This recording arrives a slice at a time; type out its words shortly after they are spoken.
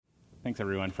Thanks,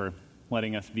 everyone, for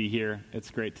letting us be here.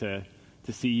 It's great to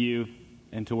see you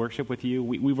and to worship with you.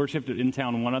 We worshiped in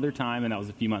town one other time, and that was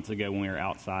a few months ago when we were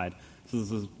outside. So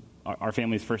this is our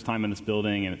family's first time in this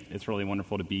building, and it's really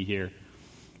wonderful to be here.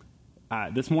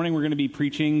 This morning, we're going to be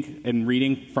preaching and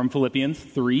reading from Philippians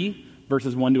 3,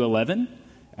 verses 1 to 11,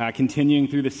 continuing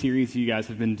through the series you guys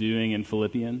have been doing in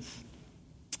Philippians.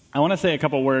 I want to say a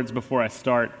couple words before I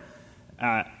start.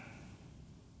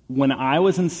 When I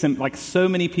was in, like so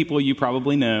many people you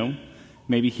probably know,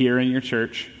 maybe here in your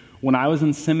church, when I was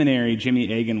in seminary, Jimmy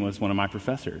Agan was one of my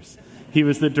professors. He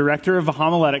was the director of a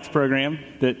homiletics program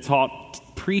that taught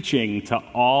preaching to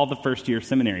all the first-year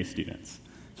seminary students.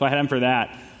 So I had him for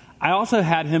that. I also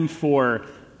had him for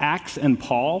Acts and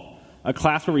Paul, a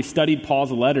class where we studied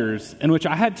Paul's letters, in which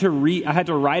I had to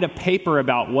write a paper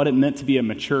about what it meant to be a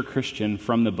mature Christian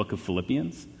from the book of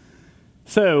Philippians.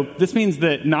 So this means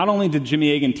that not only did Jimmy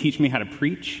Agan teach me how to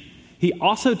preach, he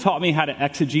also taught me how to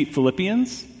exegete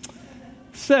Philippians.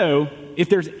 So if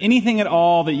there's anything at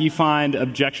all that you find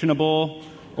objectionable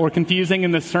or confusing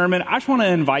in this sermon, I just want to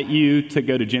invite you to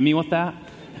go to Jimmy with that,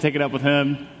 take it up with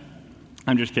him.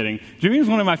 I'm just kidding. Jimmy is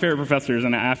one of my favorite professors,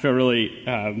 and I feel really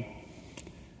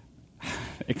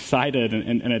excited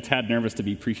and a tad nervous to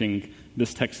be preaching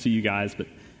this text to you guys, but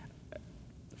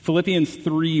Philippians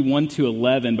 3, 1 to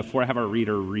 11, before I have our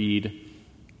reader read,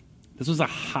 this was a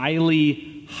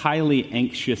highly, highly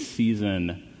anxious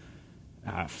season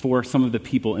for some of the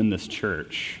people in this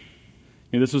church.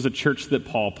 This was a church that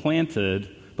Paul planted,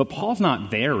 but Paul's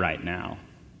not there right now.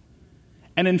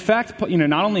 And in fact,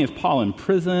 not only is Paul in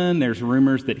prison, there's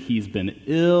rumors that he's been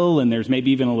ill, and there's maybe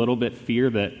even a little bit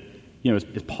fear that,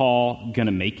 is Paul going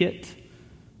to make it?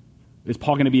 Is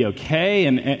Paul going to be okay?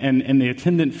 And the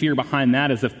attendant fear behind that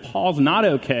is if Paul's not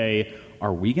okay,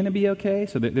 are we going to be okay?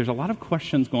 So there's a lot of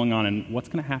questions going on in what's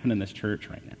going to happen in this church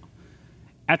right now.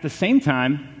 At the same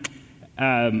time,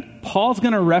 Paul's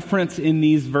going to reference in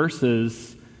these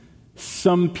verses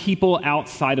some people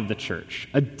outside of the church,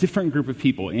 a different group of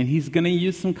people, and he's going to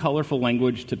use some colorful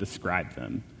language to describe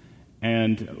them.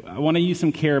 And I want to use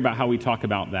some care about how we talk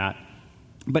about that.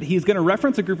 But he's going to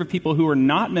reference a group of people who are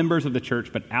not members of the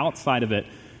church, but outside of it,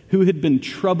 who had been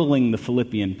troubling the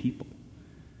Philippian people,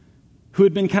 who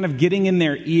had been kind of getting in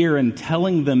their ear and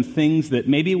telling them things that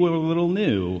maybe were a little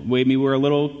new, maybe were a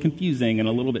little confusing and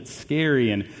a little bit scary.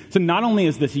 And so not only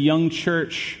is this young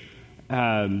church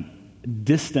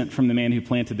distant from the man who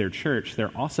planted their church,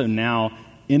 they're also now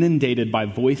inundated by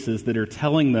voices that are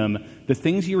telling them the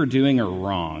things you are doing are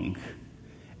wrong.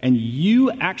 And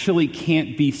you actually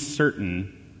can't be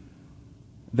certain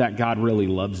that God really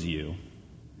loves you.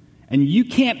 And you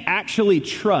can't actually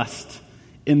trust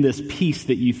in this peace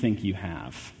that you think you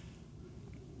have.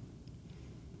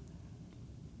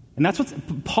 And that's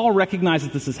what Paul recognizes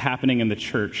this is happening in the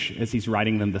church as he's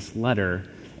writing them this letter.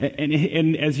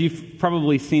 And as you've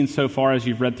probably seen so far as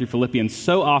you've read through Philippians,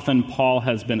 so often Paul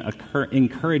has been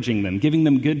encouraging them, giving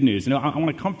them good news. I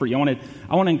want to comfort you.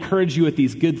 I want to encourage you with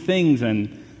these good things.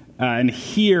 And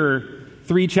here,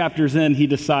 3 chapters in, he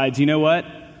decides, you know what?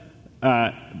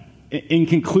 In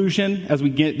conclusion, as we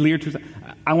get near to,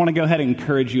 I want to go ahead and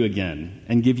encourage you again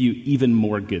and give you even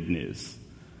more good news.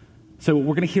 So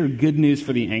we're going to hear good news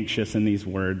for the anxious in these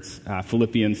words.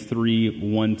 Philippians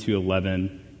 3, 1 to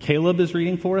 11. Caleb is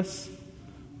reading for us.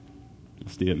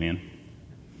 Let's do it, man.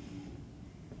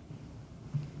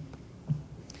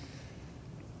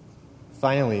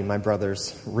 Finally, my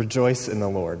brothers, rejoice in the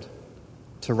Lord.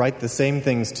 To write the same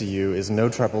things to you is no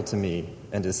trouble to me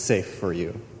and is safe for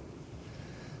you.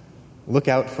 Look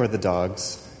out for the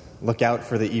dogs. Look out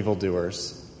for the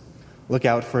evildoers. Look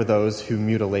out for those who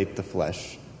mutilate the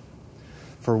flesh.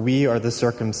 For we are the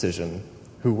circumcision,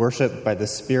 who worship by the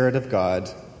Spirit of God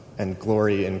and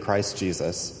glory in Christ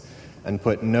Jesus, and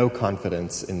put no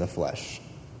confidence in the flesh.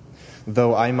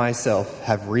 Though I myself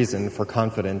have reason for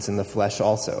confidence in the flesh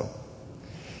also.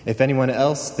 If anyone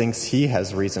else thinks he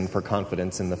has reason for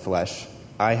confidence in the flesh,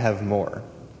 I have more.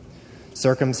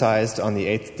 Circumcised on the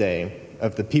 8th day,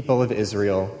 of the people of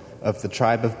Israel, of the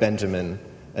tribe of Benjamin,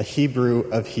 a Hebrew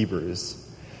of Hebrews,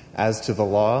 as to the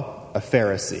law, a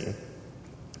Pharisee,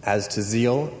 as to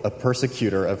zeal, a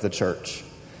persecutor of the church,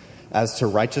 as to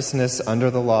righteousness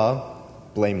under the law,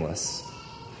 blameless.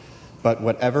 But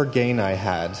whatever gain I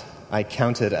had, I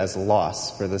counted as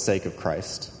loss for the sake of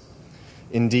Christ.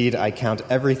 Indeed, I count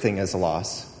everything as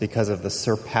loss because of the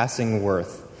surpassing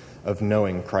worth of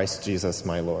knowing Christ Jesus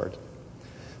my Lord.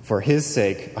 For his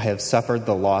sake, I have suffered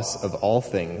the loss of all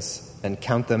things and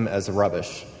count them as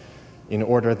rubbish, in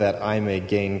order that I may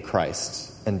gain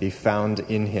Christ and be found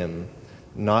in him,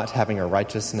 not having a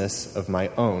righteousness of my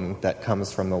own that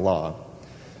comes from the law,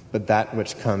 but that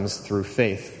which comes through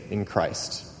faith in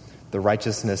Christ, the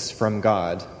righteousness from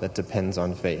God that depends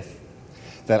on faith,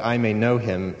 that I may know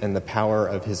him and the power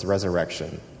of his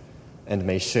resurrection, and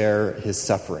may share his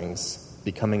sufferings,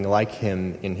 becoming like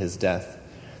him in his death,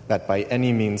 that by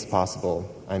any means possible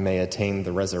I may attain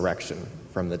the resurrection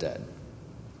from the dead."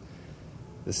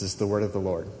 This is the word of the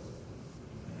Lord.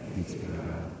 Thanks be to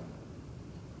God.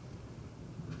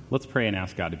 Let's pray and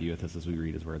ask God to be with us as we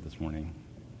read his word this morning.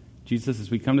 Jesus,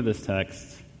 as we come to this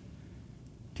text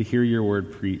to hear your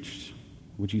word preached,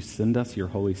 would you send us your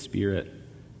Holy Spirit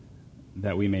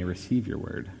that we may receive your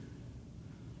word?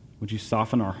 Would you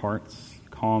soften our hearts,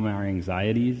 calm our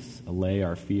anxieties, allay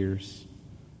our fears?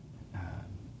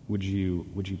 Would you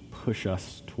push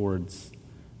us towards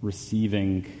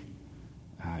receiving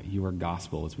your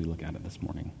gospel as we look at it this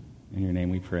morning? In your name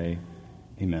we pray,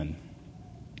 amen.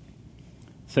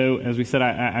 So, as we said,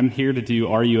 I'm here to do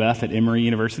RUF at Emory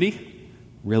University.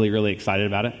 Really, really excited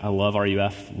about it. I love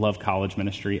RUF, love college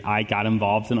ministry. I got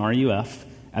involved in RUF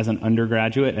as an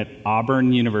undergraduate at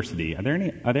Auburn University. Are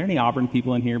there any Auburn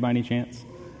people in here by any chance?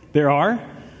 There are?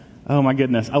 Oh my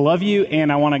goodness. I love you,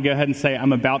 and I want to go ahead and say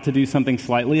I'm about to do something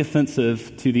slightly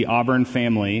offensive to the Auburn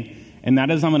family, and that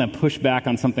is I'm going to push back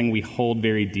on something we hold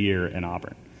very dear in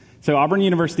Auburn. So Auburn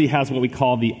University has what we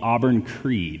call the Auburn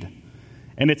Creed.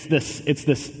 And it's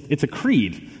a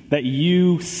creed that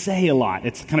you say a lot.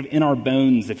 It's kind of in our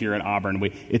bones if you're at Auburn.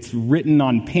 It's written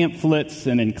on pamphlets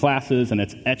and in classes, and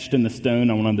it's etched in the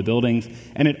stone on one of the buildings.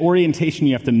 And at orientation,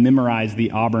 you have to memorize the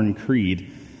Auburn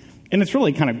Creed. And it's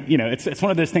really kind of, it's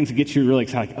one of those things that gets you really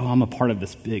excited, like, oh, I'm a part of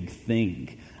this big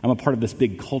thing. I'm a part of this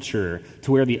big culture,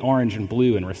 to wear the orange and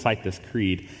blue and recite this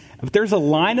creed. But there's a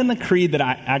line in the creed that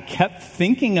I kept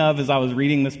thinking of as I was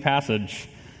reading this passage.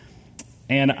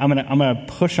 And I'm gonna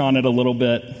push on it a little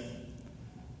bit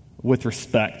with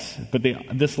respect. But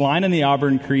this line in the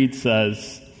Auburn Creed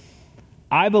says,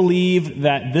 "I believe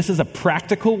that this is a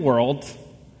practical world,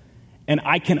 and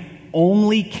I can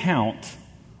only count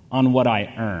on what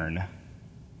I earn.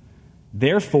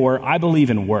 Therefore, I believe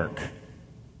in work,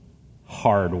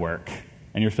 hard work."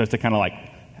 And you're supposed to kind of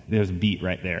there's a beat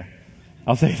right there.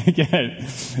 I'll say it again.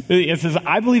 It says,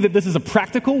 "I believe that this is a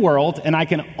practical world, and I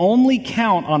can only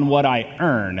count on what I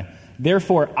earn.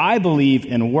 Therefore, I believe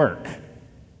in work,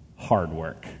 hard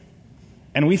work."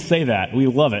 And we say that. We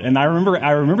love it. And I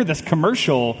remember this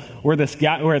commercial where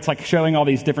it's like showing all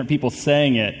these different people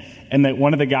saying it. And that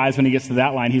one of the guys, when he gets to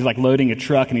that line, he's like loading a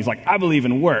truck, and he's like, "I believe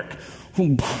in work,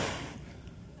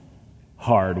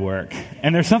 hard work."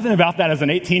 And there's something about that as an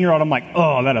 18-year-old. I'm like,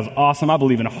 oh, that is awesome. I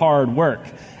believe in hard work.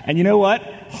 And you know what?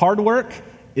 Hard work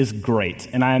is great.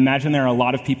 And I imagine there are a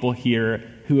lot of people here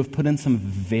who have put in some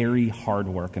very hard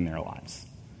work in their lives,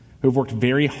 who have worked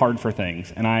very hard for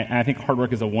things. And I think hard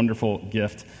work is a wonderful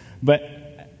gift. But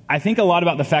I think a lot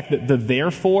about the fact that the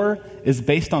therefore is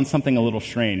based on something a little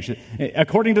strange.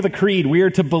 According to the creed, we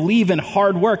are to believe in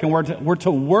hard work, and we're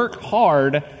to work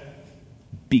hard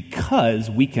because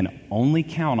we can only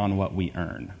count on what we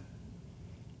earn.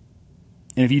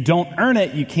 And if you don't earn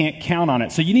it, you can't count on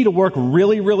it. So you need to work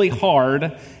really, really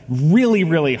hard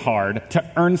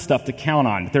to earn stuff to count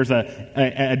on. There's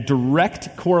a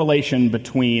direct correlation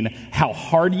between how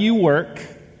hard you work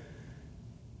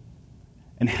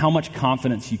and how much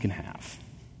confidence you can have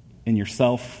in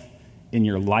yourself, in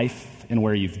your life, in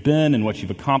where you've been, and what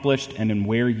you've accomplished, and in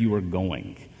where you are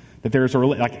going. That there's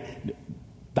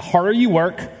the harder you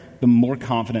work, the more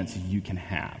confidence you can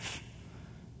have.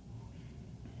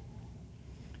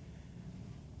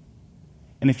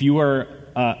 And if you are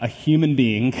a human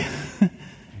being,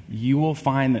 you will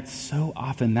find that so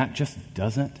often that just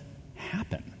doesn't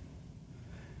happen.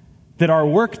 That our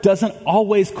work doesn't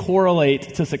always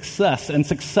correlate to success, and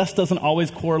success doesn't always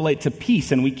correlate to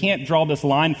peace. And we can't draw this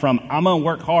line from, I'm going to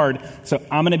work hard, so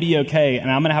I'm going to be okay,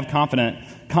 and I'm going to have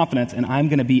confidence, and I'm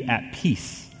going to be at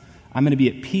peace. I'm going to be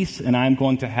at peace, and I'm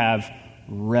going to have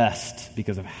rest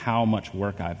because of how much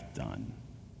work I've done.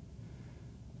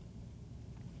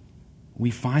 We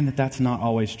find that that's not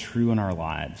always true in our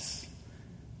lives.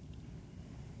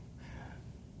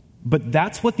 But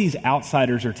that's what these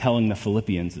outsiders are telling the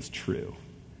Philippians is true.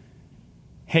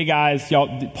 Hey guys,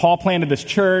 y'all, Paul planted this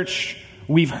church.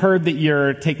 We've heard that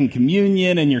you're taking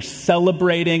communion and you're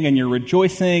celebrating and you're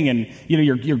rejoicing and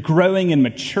you're growing in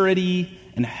maturity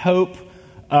and hope.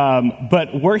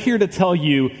 But we're here to tell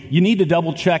you need to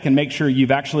double check and make sure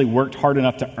you've actually worked hard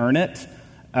enough to earn it.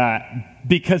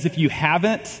 Because if you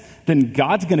haven't, then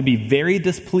God's going to be very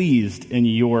displeased in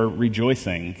your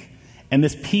rejoicing. And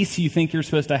this peace you think you're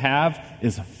supposed to have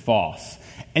is false.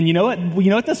 And you know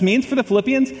what this means for the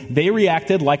Philippians? They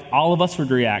reacted like all of us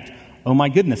would react. oh my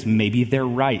goodness, maybe they're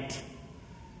right.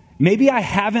 Maybe I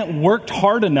haven't worked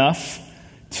hard enough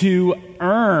to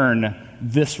earn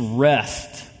this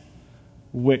rest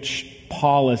which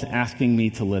Paul is asking me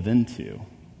to live into.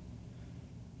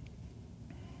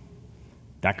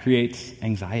 That creates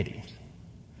anxiety.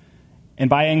 And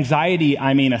by anxiety,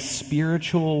 I mean a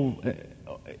physical,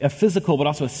 but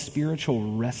also a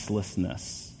spiritual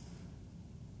restlessness.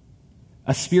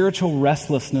 A spiritual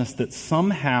restlessness that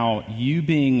somehow you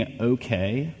being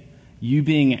okay, you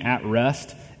being at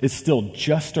rest, is still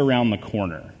just around the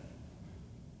corner.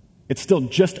 It's still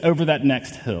just over that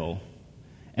next hill.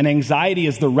 And anxiety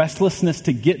is the restlessness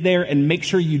to get there and make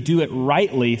sure you do it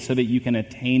rightly so that you can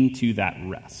attain to that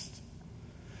rest.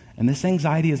 And this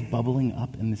anxiety is bubbling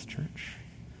up in this church.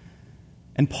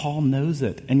 And Paul knows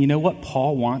it. And you know what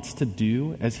Paul wants to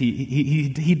do as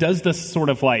he does this sort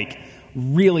of like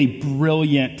really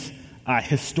brilliant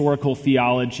historical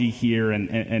theology here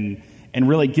and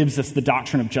really gives us the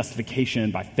doctrine of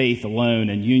justification by faith alone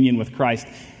and union with Christ.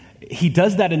 He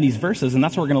does that in these verses, and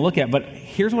that's what we're going to look at. But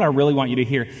here's what I really want you to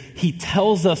hear. He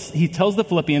tells the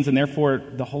Philippians, and therefore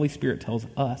the Holy Spirit tells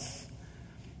us,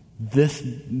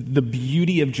 the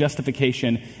beauty of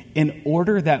justification in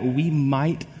order that we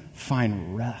might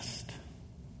find rest.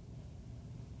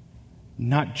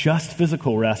 Not just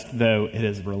physical rest, though it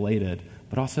is related,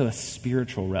 but also a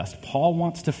spiritual rest. Paul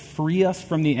wants to free us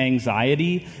from the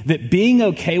anxiety that being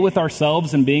okay with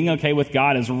ourselves and being okay with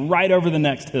God is right over the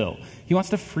next hill. He wants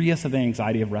to free us of the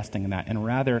anxiety of resting in that and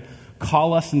rather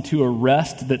call us into a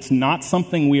rest that's not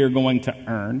something we are going to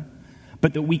earn,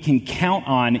 but that we can count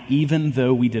on even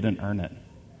though we didn't earn it.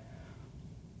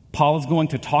 Paul is going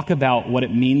to talk about what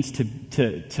it means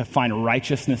to find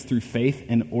righteousness through faith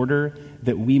in order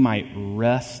that we might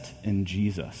rest in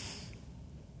Jesus.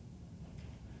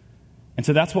 And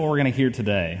so that's what we're going to hear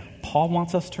today. Paul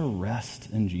wants us to rest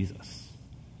in Jesus.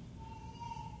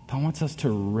 Paul wants us to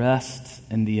rest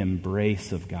in the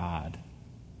embrace of God,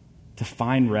 to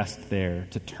find rest there,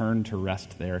 to turn to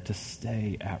rest there, to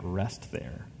stay at rest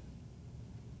there.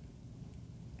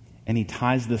 And he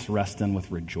ties this rest in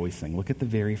with rejoicing. Look at the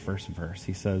very first verse.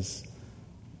 He says,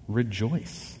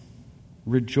 rejoice.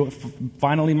 Rejoice.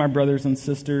 Finally, my brothers and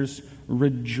sisters,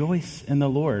 rejoice in the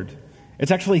Lord.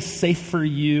 It's actually safe for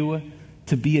you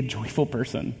to be a joyful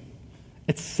person.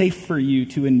 It's safe for you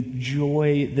to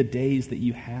enjoy the days that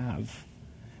you have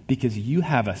because you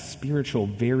have a spiritual,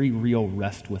 very real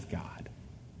rest with God.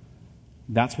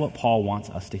 That's what Paul wants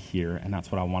us to hear, and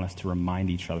that's what I want us to remind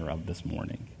each other of this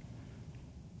morning.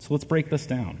 So let's break this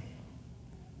down.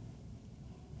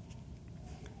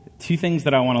 Two things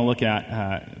that I want to look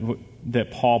at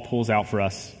that Paul pulls out for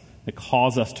us that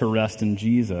cause us to rest in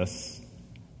Jesus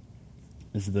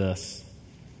is this.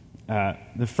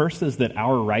 The first is that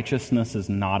our righteousness is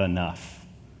not enough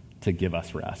to give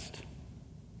us rest.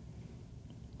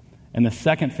 And the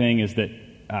second thing is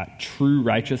that true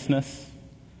righteousness,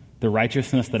 the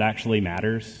righteousness that actually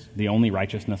matters, the only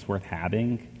righteousness worth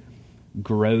having,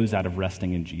 grows out of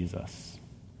resting in Jesus.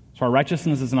 So our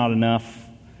righteousness is not enough,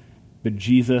 but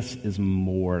Jesus is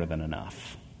more than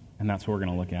enough. And that's what we're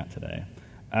going to look at today.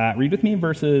 Read with me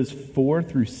verses 4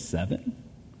 through 7.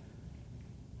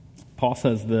 Paul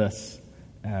says this.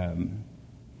 I'm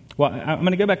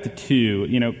going to go back to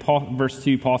 2. Verse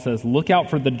 2, Paul says, look out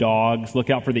for the dogs, look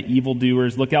out for the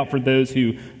evildoers, look out for those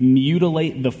who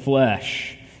mutilate the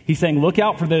flesh. He's saying, look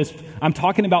out for those. I'm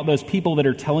talking about those people that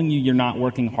are telling you you're not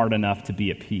working hard enough to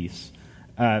be at peace.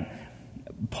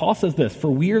 Paul says this, for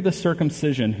we are the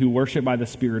circumcision who worship by the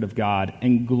Spirit of God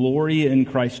and glory in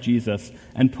Christ Jesus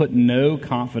and put no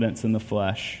confidence in the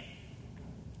flesh.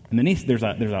 And then there's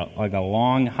a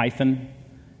long hyphen,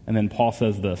 and then Paul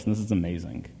says this, and this is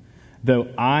amazing.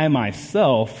 Though I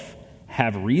myself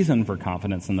have reason for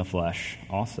confidence in the flesh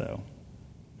also.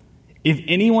 If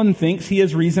anyone thinks he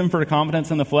has reason for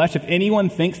confidence in the flesh, if anyone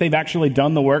thinks they've actually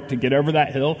done the work to get over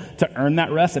that hill, to earn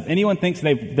that rest, if anyone thinks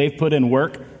they've put in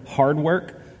work, hard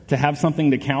work, to have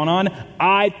something to count on,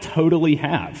 I totally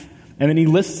have. And then he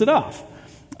lists it off.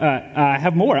 I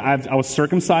have more. I was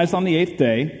circumcised on the 8th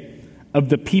day, of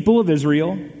the people of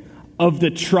Israel, of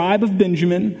the tribe of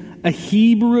Benjamin, a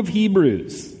Hebrew of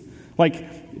Hebrews.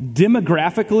 Like,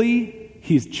 demographically,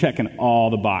 he's checking all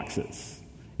the boxes.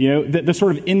 The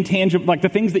sort of intangible, like the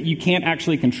things that you can't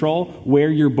actually control, where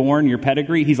you're born, your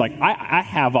pedigree. He's like, I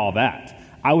have all that.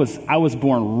 I was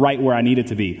born right where I needed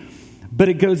to be. But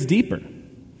it goes deeper.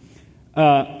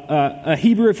 A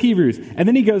Hebrew of Hebrews. And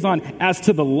then he goes on, as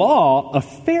to the law, a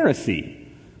Pharisee.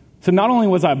 So not only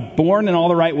was I born in all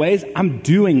the right ways, I'm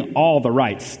doing all the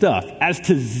right stuff. As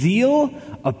to zeal,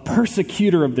 a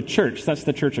persecutor of the church. That's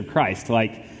the church of Christ.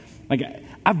 Like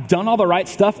I've done all the right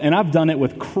stuff, and I've done it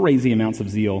with crazy amounts of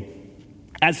zeal.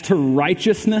 As to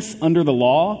righteousness under the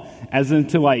law, as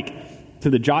into to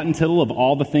the jot and tittle of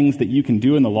all the things that you can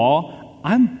do in the law,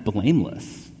 I'm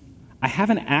blameless. I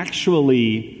haven't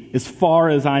actually, as far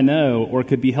as I know, or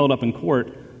could be held up in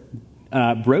court,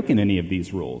 broken any of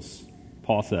these rules,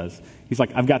 Paul says. He's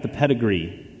like, I've got the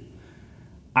pedigree,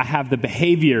 I have the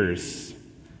behaviors,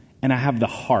 and I have the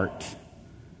heart.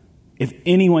 If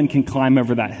anyone can climb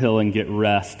over that hill and get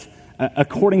rest,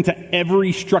 according to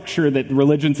every structure that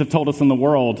religions have told us in the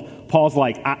world, Paul's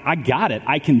like, I got it.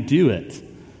 I can do it.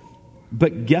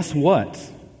 But guess what?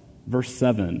 Verse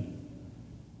 7,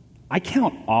 I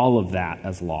count all of that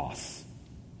as loss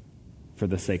for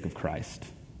the sake of Christ.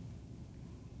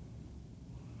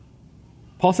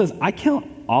 Paul says, I count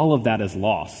all of that as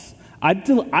loss.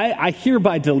 I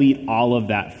hereby delete all of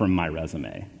that from my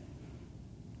resume.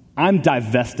 I'm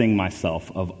divesting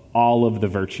myself of all of the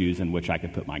virtues in which I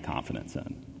could put my confidence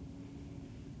in.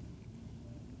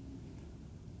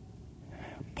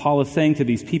 Paul is saying to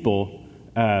these people,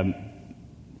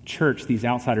 church, these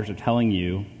outsiders are telling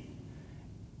you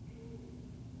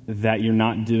that you're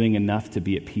not doing enough to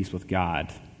be at peace with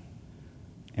God.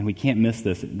 And we can't miss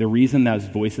this. The reason those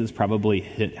voices probably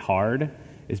hit hard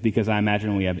is because I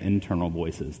imagine we have internal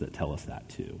voices that tell us that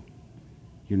too.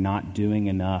 You're not doing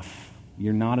enough.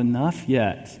 You're not enough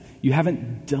yet. You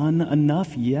haven't done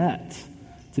enough yet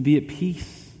to be at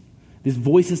peace. This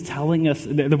voice is telling us,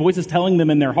 the voice is telling them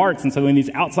in their hearts. And so when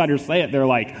these outsiders say it, they're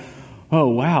like, oh,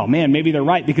 wow, man, maybe they're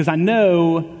right. Because I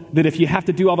know that if you have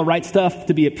to do all the right stuff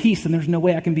to be at peace, then there's no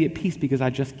way I can be at peace because I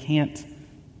just can't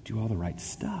do all the right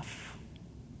stuff.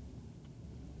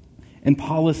 And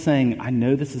Paul is saying, I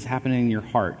know this is happening in your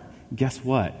heart. Guess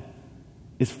what?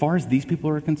 As far as these people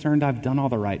are concerned, I've done all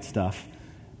the right stuff.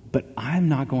 But I'm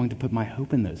not going to put my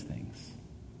hope in those things.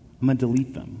 I'm going to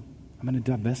delete them. I'm going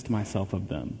to divest myself of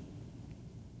them.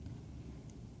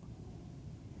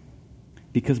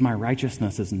 Because my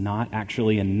righteousness is not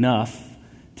actually enough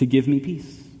to give me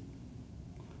peace.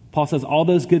 Paul says all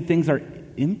those good things are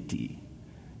empty.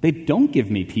 They don't give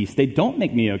me peace. They don't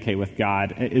make me okay with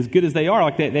God. As good as they are,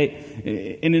 like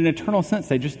they in an eternal sense,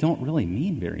 they just don't really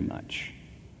mean very much.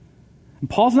 And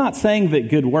Paul's not saying that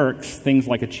good works, things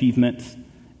like achievement,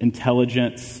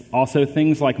 intelligence, also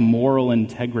things like moral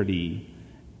integrity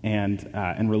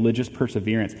and religious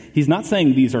perseverance. He's not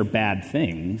saying these are bad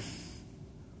things,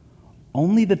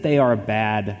 only that they are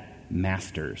bad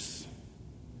masters.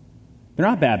 They're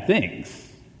not bad things.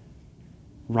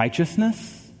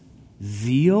 Righteousness,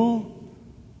 zeal,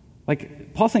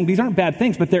 like Paul's saying these aren't bad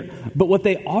things, but what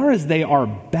they are is they are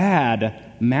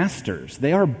bad masters.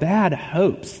 They are bad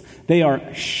hopes. They are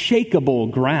shakeable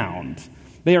ground.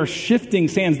 They are shifting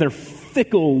sands. They're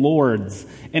fickle lords.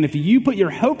 And if you put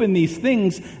your hope in these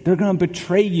things, they're going to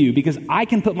betray you because I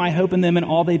can put my hope in them and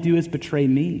all they do is betray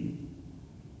me.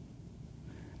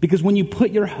 Because when you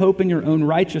put your hope in your own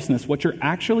righteousness, what you're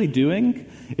actually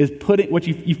doing is putting, what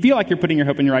you feel like you're putting your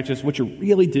hope in your righteousness, what you're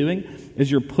really doing is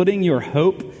you're putting your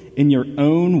hope in your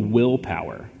own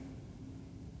willpower.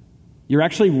 You're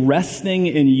actually resting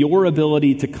in your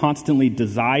ability to constantly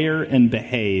desire and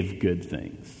behave good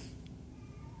things.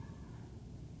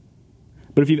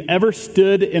 But if you've ever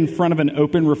stood in front of an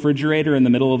open refrigerator in the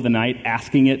middle of the night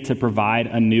asking it to provide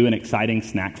a new and exciting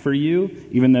snack for you,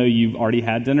 even though you've already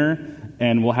had dinner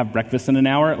and we'll have breakfast in an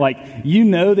hour, you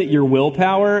know that your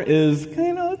willpower is,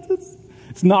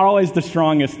 it's not always the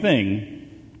strongest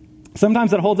thing.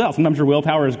 Sometimes it holds out. Sometimes your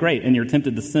willpower is great and you're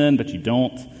tempted to sin, but you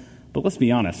don't. But let's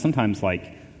be honest, sometimes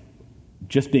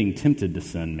just being tempted to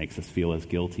sin makes us feel as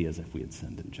guilty as if we had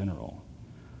sinned in general.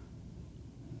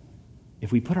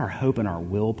 If we put our hope in our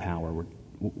willpower,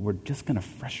 we're just going to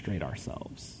frustrate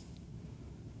ourselves.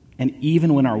 And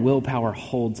even when our willpower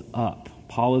holds up,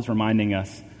 Paul is reminding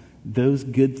us those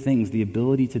good things, the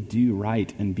ability to do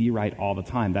right and be right all the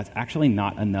time, that's actually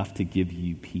not enough to give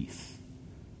you peace.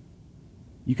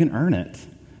 You can earn it,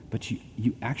 but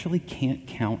you actually can't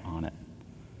count on it.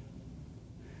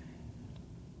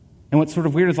 And what's sort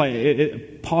of weird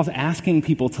is Paul's asking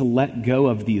people to let go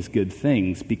of these good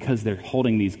things because they're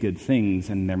holding these good things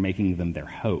and they're making them their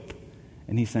hope.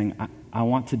 And he's saying, I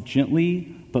want to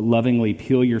gently but lovingly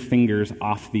peel your fingers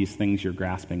off these things you're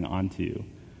grasping onto.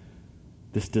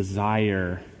 This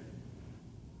desire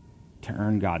to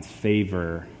earn God's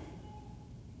favor,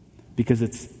 because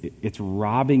it's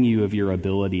robbing you of your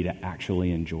ability to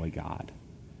actually enjoy God.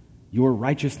 Your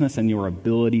righteousness and your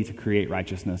ability to create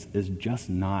righteousness is just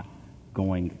not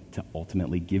going to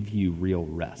ultimately give you real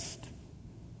rest.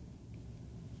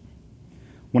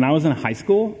 When I was in high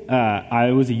school,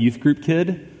 I was a youth group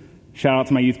kid. Shout out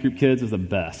to my youth group kids. It was the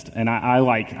best. And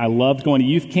I loved going to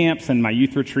youth camps and my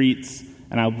youth retreats,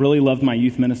 and I really loved my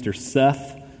youth minister,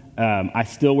 Seth. I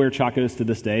still wear Chacos to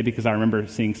this day because I remember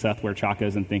seeing Seth wear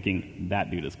Chacos and thinking,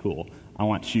 that dude is cool. I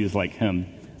want shoes like him.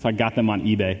 So I got them on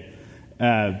eBay.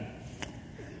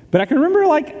 But I can remember,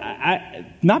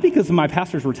 not because my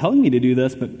pastors were telling me to do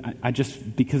this, but I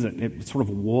just, because it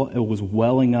was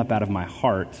welling up out of my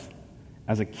heart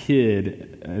as a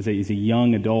kid, as a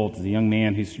young adult, as a young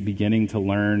man who's beginning to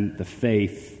learn the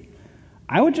faith.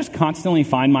 I would just constantly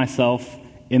find myself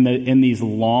in these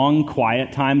long,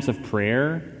 quiet times of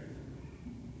prayer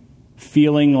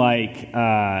feeling like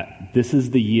this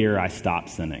is the year I stop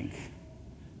sinning.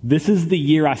 This is the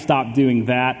year I stop doing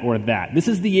that or that. This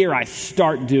is the year I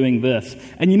start doing this.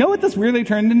 And you know what this weirdly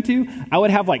turned into? I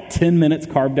would have 10 minutes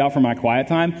carved out for my quiet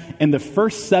time, and the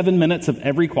first 7 minutes of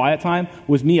every quiet time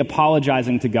was me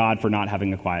apologizing to God for not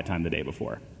having a quiet time the day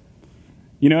before.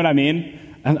 You know what I mean?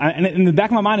 And in the back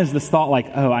of my mind is this thought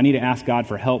I need to ask God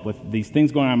for help with these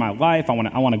things going on in my life. I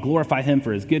want to glorify Him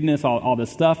for His goodness, all this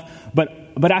stuff.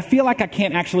 But I feel like I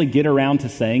can't actually get around to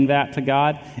saying that to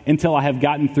God until I have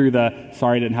gotten through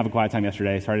sorry I didn't have a quiet time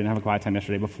yesterday. Sorry I didn't have a quiet time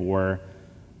yesterday before.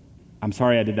 I'm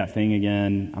sorry I did that thing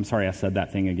again. I'm sorry I said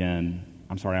that thing again.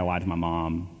 I'm sorry I lied to my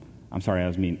mom. I'm sorry I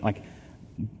was mean.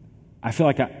 I feel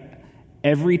like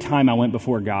every time I went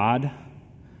before God,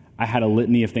 I had a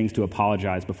litany of things to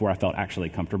apologize before I felt actually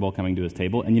comfortable coming to His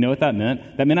table. And you know what that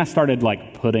meant? That meant I started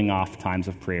putting off times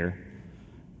of prayer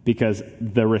because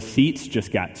the receipts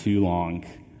just got too long.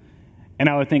 And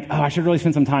I would think, I should really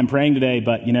spend some time praying today,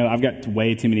 but I've got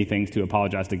way too many things to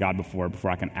apologize to God before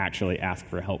I can actually ask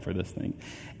for help for this thing.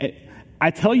 I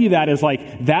tell you that as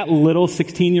that little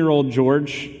 16-year-old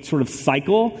George sort of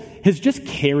cycle has just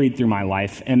carried through my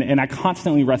life, and I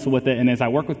constantly wrestle with it. And as I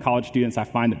work with college students, I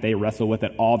find that they wrestle with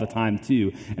it all the time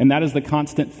too. And that is the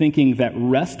constant thinking that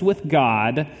rest with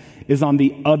God is on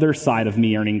the other side of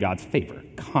me earning God's favor,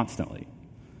 constantly.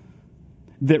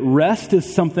 That rest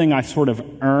is something I sort of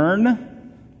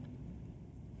earn,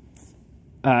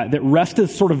 that rest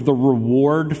is sort of the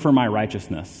reward for my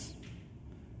righteousness.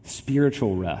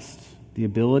 Spiritual rest. The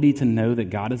ability to know that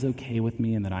God is okay with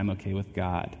me and that I'm okay with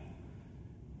God.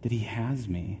 That He has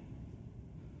me.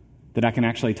 That I can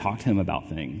actually talk to Him about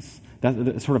things.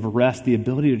 That sort of rest, the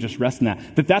ability to just rest in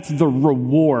that. That's the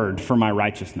reward for my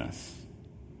righteousness.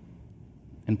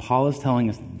 And Paul is telling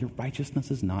us your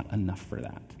righteousness is not enough for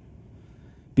that.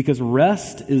 Because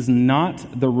rest is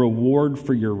not the reward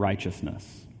for your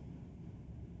righteousness.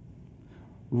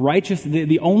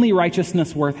 The only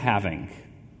righteousness worth having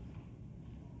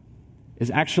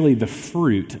is actually the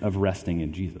fruit of resting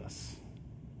in Jesus.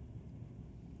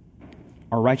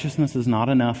 Our righteousness is not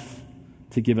enough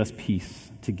to give us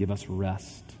peace, to give us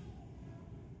rest.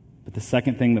 But the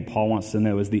second thing that Paul wants to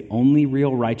know is the only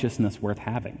real righteousness worth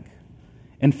having.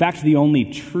 In fact, the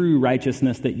only true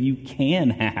righteousness that you can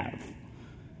have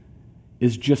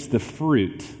is just the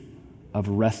fruit of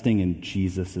resting in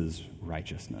Jesus'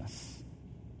 righteousness.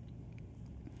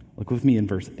 Look with me in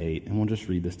verse 8, and we'll just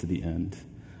read this to the end.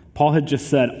 Paul had just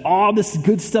said, all this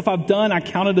good stuff I've done, I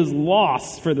count it as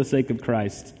loss for the sake of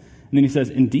Christ. And then he says,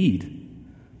 indeed,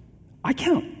 I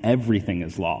count everything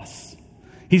as loss.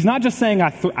 He's not just saying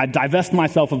I divest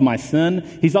myself of my sin.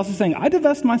 He's also saying I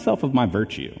divest myself of my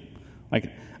virtue.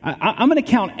 I'm going to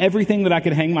count everything that I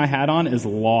could hang my hat on as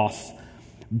loss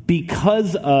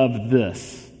because of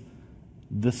this,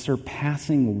 the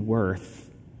surpassing worth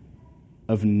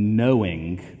of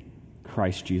knowing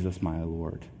Christ Jesus my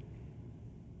Lord.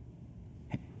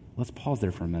 Let's pause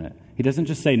there for a minute. He doesn't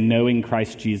just say knowing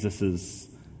Christ Jesus'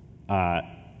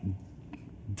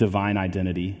 divine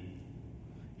identity.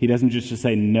 He doesn't just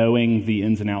say knowing the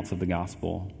ins and outs of the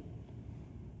gospel,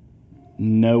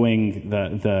 knowing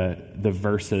the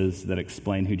verses that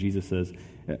explain who Jesus is.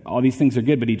 All these things are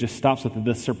good, but he just stops with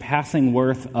the surpassing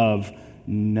worth of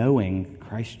knowing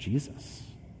Christ Jesus,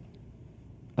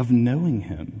 of knowing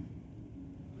Him.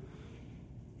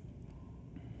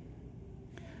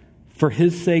 For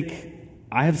His sake,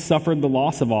 I have suffered the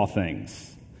loss of all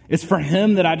things. It's for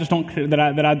Him that I just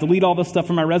that I delete all this stuff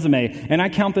from my resume, and I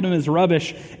count them as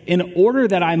rubbish in order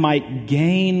that I might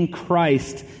gain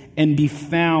Christ and be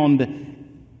found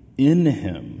in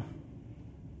Him.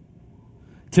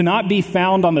 To not be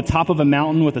found on the top of a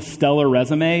mountain with a stellar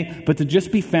resume, but to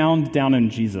just be found down in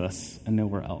Jesus and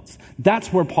nowhere else.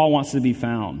 That's where Paul wants to be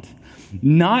found.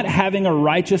 Not having a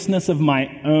righteousness of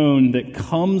my own that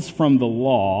comes from the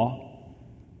law,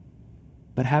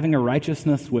 but having a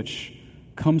righteousness which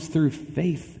comes through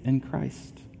faith in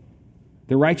Christ.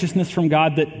 The righteousness from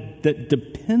God that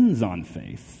depends on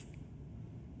faith.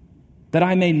 that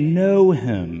I may know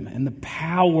him and the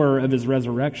power of his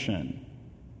resurrection,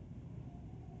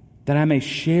 that I may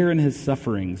share in his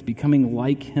sufferings, becoming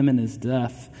like him in his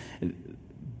death,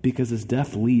 because his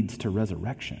death leads to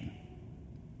resurrection.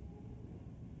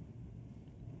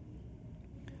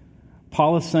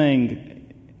 Paul is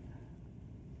saying,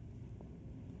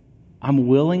 I'm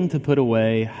willing to put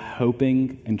away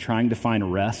hoping and trying to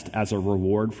find rest as a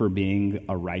reward for being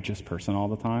a righteous person all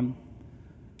the time,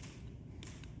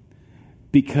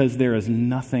 because there is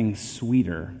nothing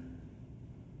sweeter,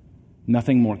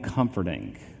 nothing more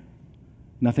comforting,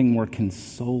 nothing more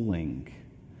consoling,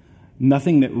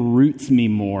 nothing that roots me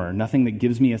more, nothing that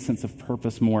gives me a sense of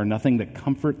purpose more, nothing that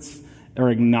comforts or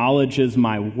acknowledges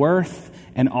my worth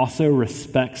and also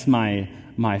respects my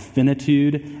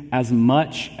finitude as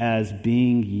much as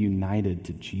being united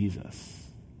to Jesus.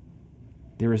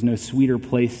 There is no sweeter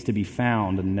place to be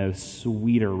found and no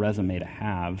sweeter resume to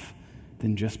have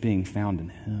than just being found in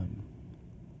him.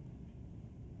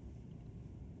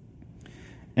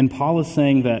 And Paul is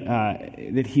saying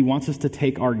that he wants us to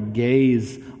take our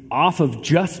gaze off of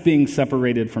just being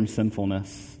separated from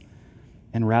sinfulness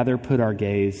and rather put our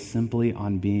gaze simply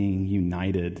on being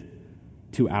united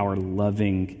to our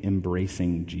loving,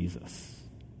 embracing Jesus.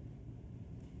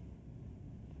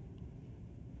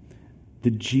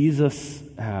 The Jesus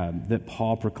that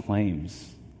Paul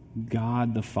proclaims,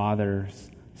 God the Father's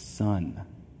Son,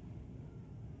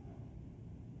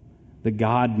 the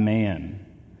God-man,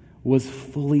 was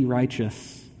fully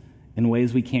righteous in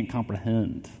ways we can't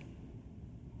comprehend.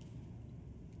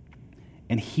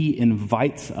 And he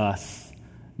invites us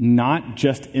not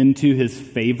just into his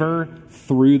favor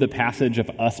through the passage of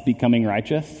us becoming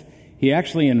righteous, he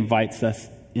actually invites us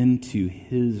into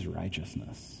his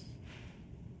righteousness.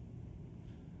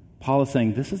 Paul is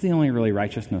saying this is the only really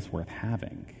righteousness worth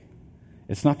having.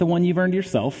 It's not the one you've earned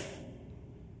yourself.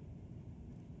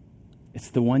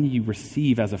 It's the one you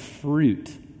receive as a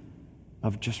fruit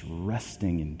of just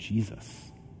resting in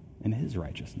Jesus and his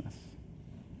righteousness.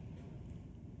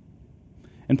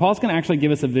 And Paul's going to actually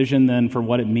give us a vision then for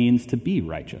what it means to be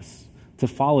righteous, to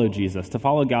follow Jesus, to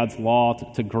follow God's law,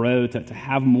 to grow, to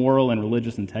have moral and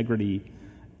religious integrity.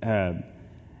 And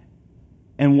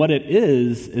what it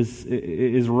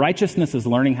is righteousness is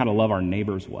learning how to love our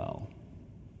neighbors well,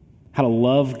 how to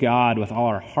love God with all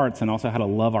our hearts, and also how to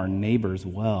love our neighbors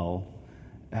well.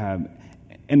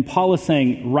 And Paul is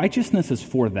saying righteousness is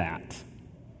for that.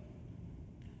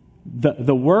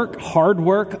 The hard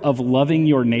work of loving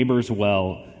your neighbors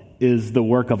well is the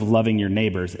work of loving your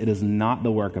neighbors. It is not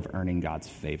the work of earning God's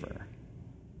favor.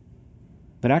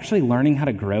 But actually learning how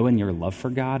to grow in your love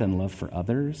for God and love for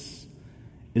others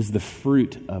is the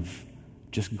fruit of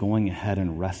just going ahead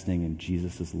and resting in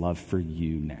Jesus' love for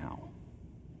you now.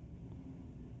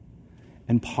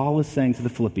 And Paul is saying to the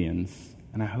Philippians,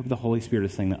 and I hope the Holy Spirit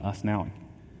is saying to us now,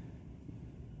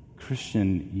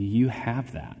 Christian, you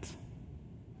have that.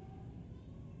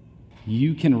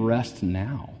 You can rest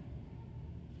now.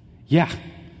 Yeah,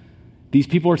 these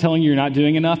people are telling you you're not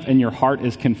doing enough, and your heart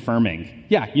is confirming.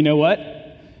 Yeah, you know what?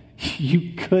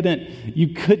 You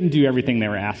couldn't do everything they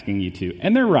were asking you to.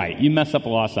 And they're right. You mess up a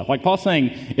lot of stuff. Like Paul's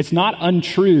saying, it's not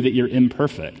untrue that you're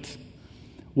imperfect.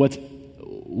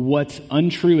 What's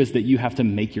untrue is that you have to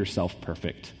make yourself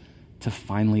perfect to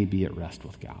finally be at rest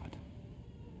with God.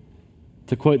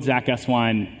 To quote Zach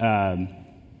Eswine,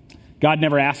 God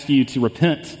never asked you to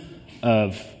repent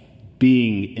of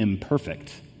being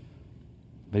imperfect,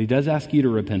 but he does ask you to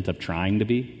repent of trying to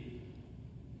be.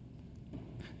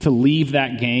 To leave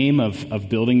that game of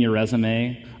building your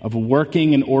resume, of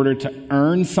working in order to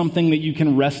earn something that you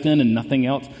can rest in and nothing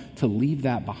else, to leave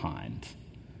that behind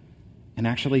and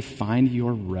actually find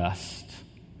your rest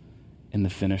in the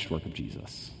finished work of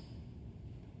Jesus.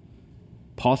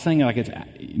 Paul's saying, like, it's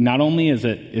not only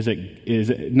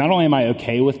not only am I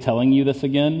okay with telling you this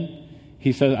again,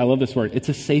 he says, I love this word, it's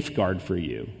a safeguard for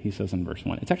you, he says in verse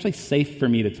 1. It's actually safe for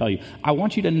me to tell you. I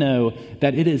want you to know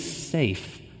that it is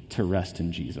safe to rest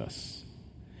in Jesus.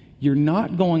 You're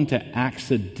not going to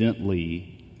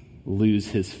accidentally lose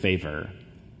his favor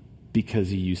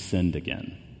because you sinned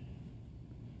again.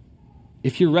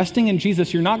 If you're resting in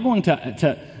Jesus, you're not going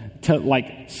to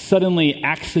like suddenly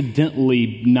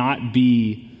accidentally not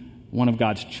be one of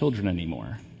God's children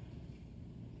anymore.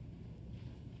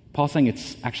 Paul's saying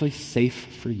it's actually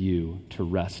safe for you to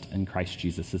rest in Christ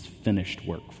Jesus' finished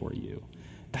work for you.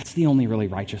 That's the only really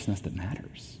righteousness that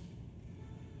matters.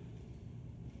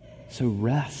 So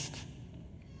rest.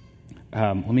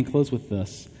 Let me close with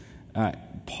this.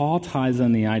 Paul ties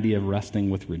in the idea of resting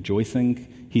with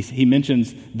rejoicing. He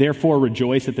mentions, therefore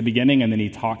rejoice at the beginning, and then he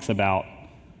talks about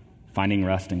finding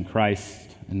rest in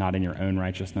Christ and not in your own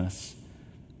righteousness.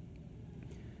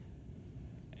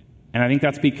 And I think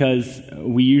that's because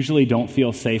we usually don't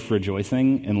feel safe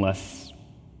rejoicing unless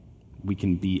we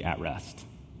can be at rest.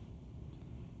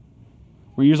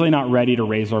 We're usually not ready to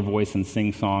raise our voice and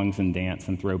sing songs and dance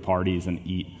and throw parties and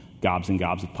eat gobs and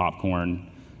gobs of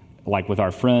popcorn like with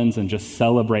our friends and just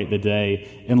celebrate the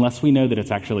day unless we know that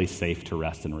it's actually safe to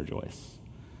rest and rejoice.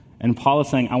 And Paul is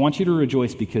saying, I want you to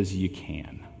rejoice because you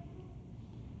can.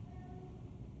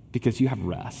 Because you have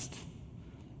rest.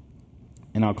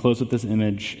 And I'll close with this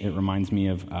image. It reminds me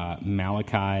of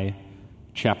Malachi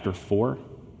chapter 4,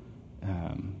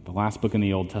 the last book in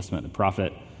the Old Testament. The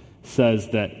prophet says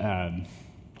that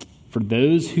for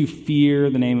those who fear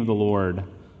the name of the Lord,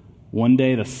 one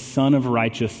day the Son of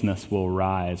Righteousness will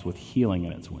rise with healing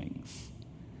in its wings.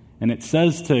 And it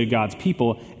says to God's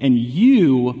people, and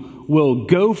you will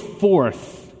go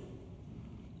forth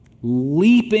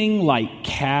leaping like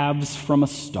calves from a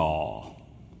stall.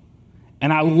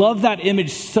 And I love that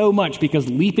image so much because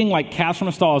leaping like calves from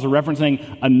a stall is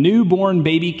referencing a newborn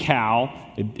baby cow.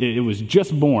 It was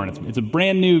just born. It's a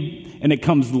brand new, and it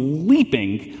comes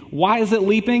leaping. Why is it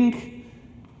leaping?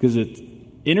 Because it's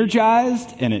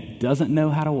energized and it doesn't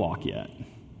know how to walk yet.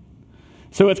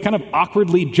 So it's kind of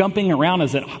awkwardly jumping around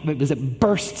as it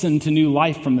bursts into new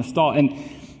life from the stall. And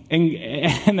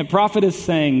the prophet is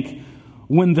saying,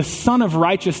 when the Son of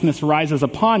Righteousness rises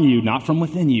upon you, not from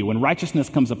within you, when righteousness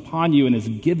comes upon you and is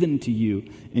given to you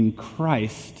in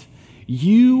Christ,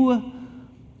 you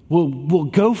will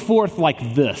go forth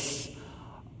like this,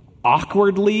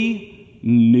 awkwardly,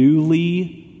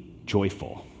 newly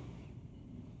joyful.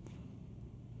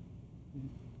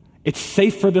 It's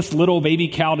safe for this little baby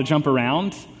cow to jump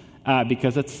around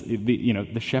because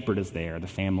the shepherd is there, the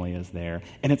family is there,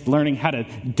 and it's learning how to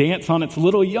dance on its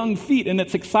little young feet, and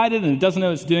it's excited and it doesn't know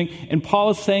what it's doing. And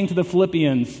Paul is saying to the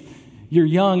Philippians, you're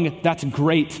young, that's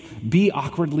great. Be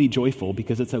awkwardly joyful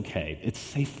because it's okay. It's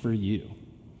safe for you.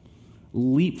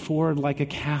 Leap forward like a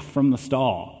calf from the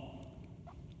stall.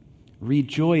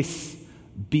 Rejoice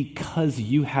because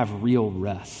you have real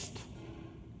rest.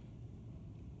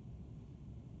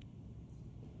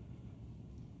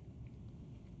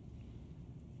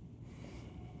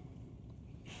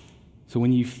 So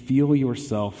when you feel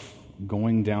yourself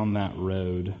going down that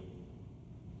road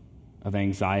of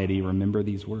anxiety, remember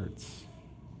these words.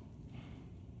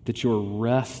 That your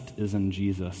rest is in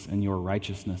Jesus and your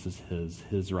righteousness is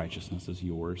His righteousness is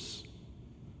yours.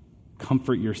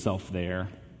 Comfort yourself there.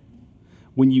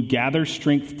 When you gather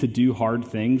strength to do hard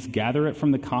things, gather it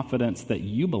from the confidence that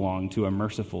you belong to a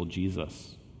merciful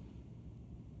Jesus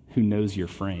who knows your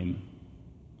frame.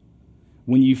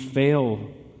 When you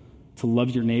fail to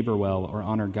love your neighbor well or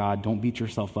honor God, don't beat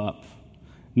yourself up.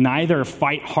 Neither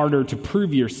fight harder to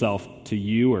prove yourself to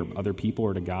you or other people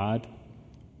or to God,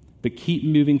 but keep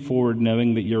moving forward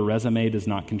knowing that your resume does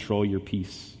not control your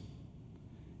peace.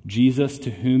 Jesus,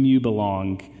 to whom you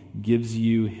belong, gives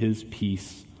you His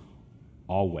peace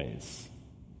always.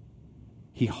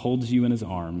 He holds you in His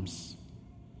arms.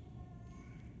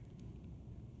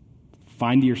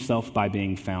 Find yourself by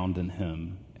being found in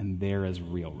Him, and there is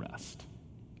real rest.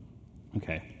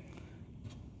 Okay,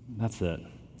 that's it.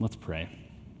 Let's pray.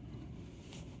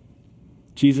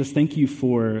 Jesus, thank you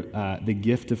for the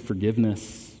gift of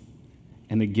forgiveness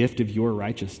and the gift of your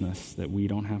righteousness that we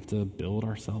don't have to build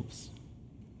ourselves.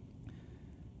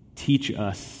 Teach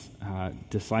us,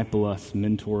 disciple us,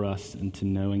 mentor us into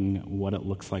knowing what it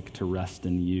looks like to rest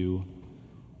in you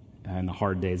in the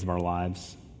hard days of our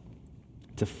lives,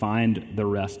 to find the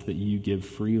rest that you give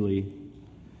freely,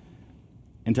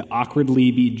 and to awkwardly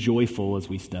be joyful as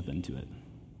we step into it.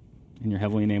 In your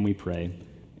heavenly name we pray,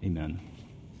 amen.